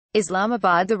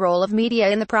Islamabad. The role of media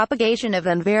in the propagation of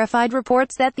unverified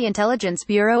reports that the Intelligence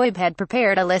Bureau IB had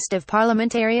prepared a list of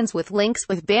parliamentarians with links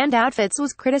with banned outfits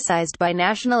was criticized by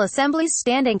National Assembly's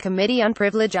Standing Committee on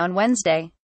Privilege on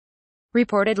Wednesday.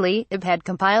 Reportedly, IB had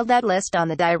compiled that list on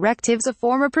the directives of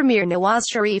former Premier Nawaz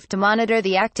Sharif to monitor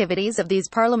the activities of these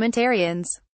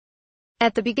parliamentarians.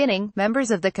 At the beginning,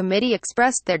 members of the committee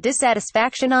expressed their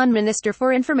dissatisfaction on Minister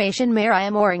for Information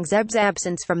Maryam Aurangzeb's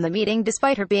absence from the meeting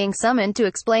despite her being summoned to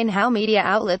explain how media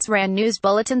outlets ran news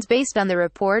bulletins based on the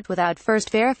report without first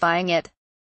verifying it.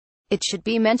 It should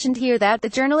be mentioned here that the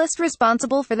journalist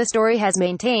responsible for the story has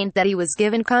maintained that he was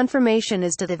given confirmation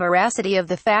as to the veracity of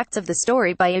the facts of the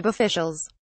story by IB officials.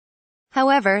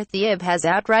 However, the IB has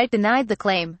outright denied the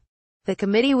claim. The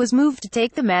committee was moved to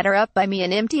take the matter up by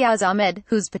Mian Imtiaz Ahmed,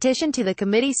 whose petition to the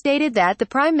committee stated that the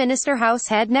Prime Minister House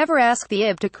had never asked the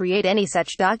IB to create any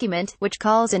such document, which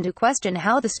calls into question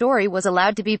how the story was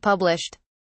allowed to be published.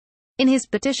 In his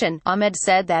petition, Ahmed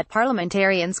said that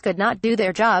parliamentarians could not do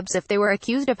their jobs if they were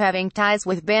accused of having ties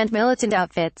with banned militant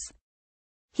outfits.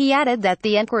 He added that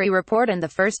the inquiry report and the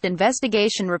first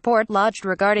investigation report lodged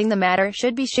regarding the matter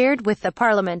should be shared with the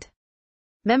Parliament.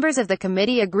 Members of the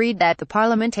committee agreed that the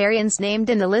parliamentarians named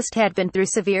in the list had been through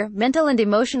severe mental and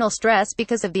emotional stress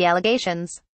because of the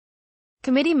allegations.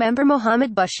 Committee member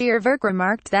Mohammad Bashir Verk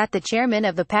remarked that the chairman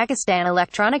of the Pakistan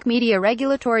Electronic Media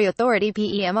Regulatory Authority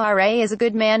 (PEMRA) is a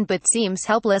good man but seems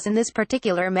helpless in this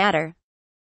particular matter.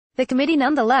 The committee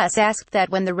nonetheless asked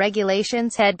that when the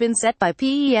regulations had been set by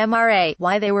PEMRA,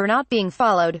 why they were not being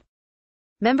followed.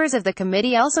 Members of the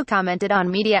committee also commented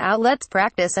on media outlets'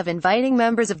 practice of inviting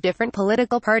members of different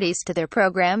political parties to their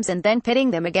programs and then pitting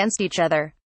them against each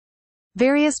other.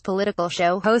 Various political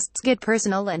show hosts get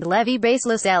personal and levy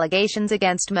baseless allegations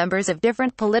against members of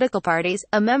different political parties,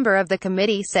 a member of the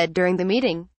committee said during the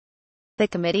meeting. The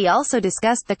committee also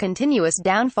discussed the continuous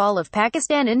downfall of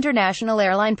Pakistan International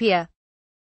Airline PIA.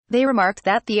 They remarked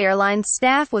that the airline's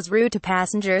staff was rude to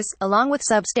passengers, along with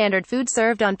substandard food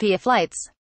served on PIA flights.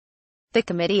 The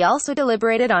committee also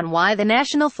deliberated on why the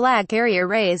national flag carrier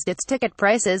raised its ticket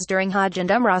prices during Hajj and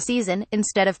Umrah season,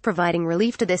 instead of providing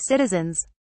relief to the citizens.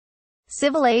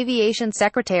 Civil Aviation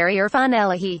Secretary Irfan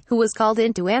Elahi, who was called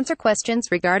in to answer questions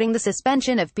regarding the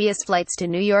suspension of PIA's flights to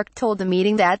New York, told the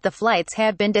meeting that the flights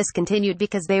had been discontinued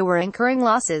because they were incurring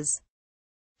losses.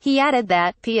 He added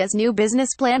that PIA's new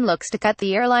business plan looks to cut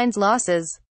the airline's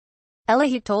losses.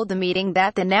 Elahi told the meeting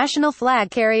that the national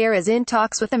flag carrier is in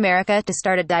talks with America to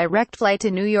start a direct flight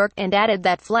to New York, and added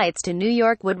that flights to New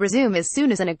York would resume as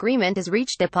soon as an agreement is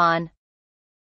reached upon.